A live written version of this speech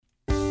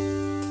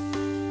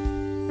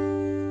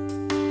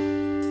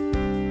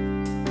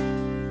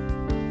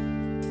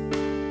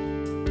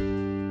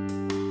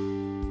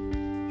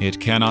It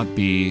cannot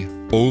be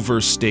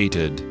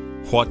overstated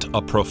what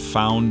a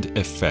profound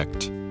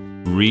effect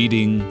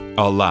reading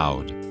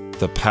aloud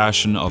the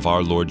passion of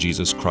our Lord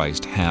Jesus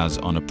Christ has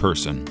on a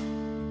person.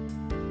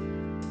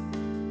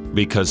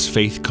 Because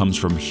faith comes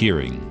from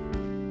hearing,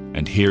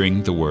 and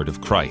hearing the word of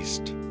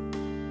Christ.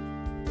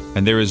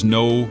 And there is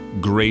no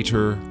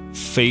greater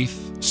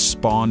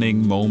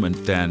faith-spawning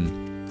moment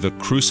than the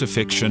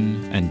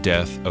crucifixion and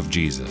death of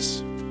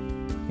Jesus.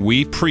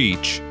 We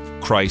preach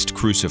Christ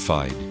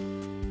crucified.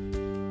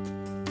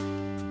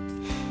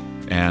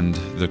 And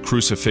the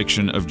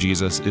crucifixion of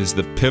Jesus is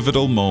the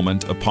pivotal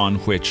moment upon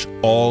which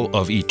all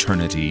of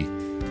eternity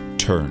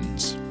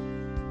turns.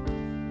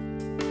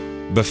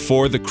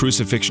 Before the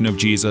crucifixion of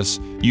Jesus,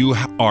 you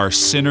are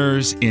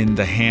sinners in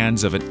the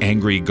hands of an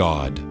angry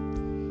God.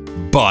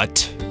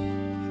 But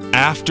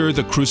after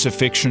the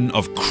crucifixion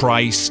of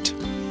Christ,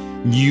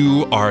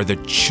 you are the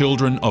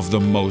children of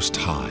the Most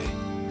High.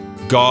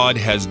 God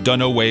has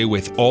done away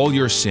with all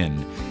your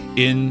sin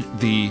in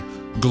the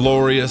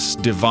glorious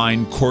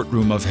divine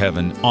courtroom of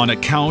heaven on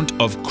account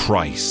of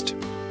Christ,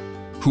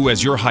 who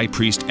as your high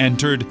priest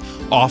entered,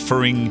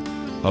 offering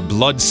a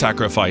blood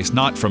sacrifice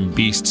not from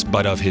beasts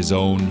but of his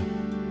own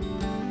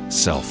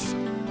self.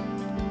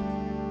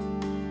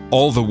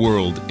 All the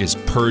world is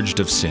purged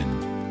of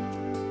sin.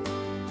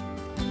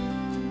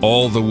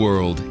 All the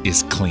world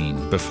is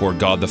clean before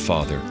God the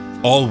Father.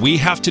 All we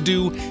have to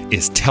do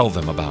is tell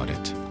them about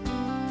it.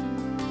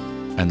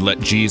 And let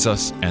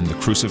Jesus and the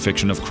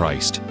crucifixion of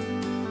Christ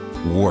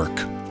work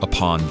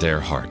upon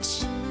their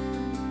hearts.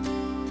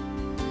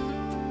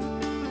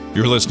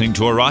 You're listening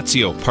to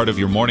Oratio, part of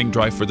your morning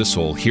drive for the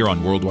soul, here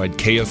on Worldwide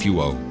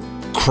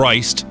KFUO.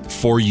 Christ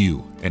for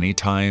you,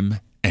 anytime,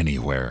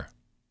 anywhere.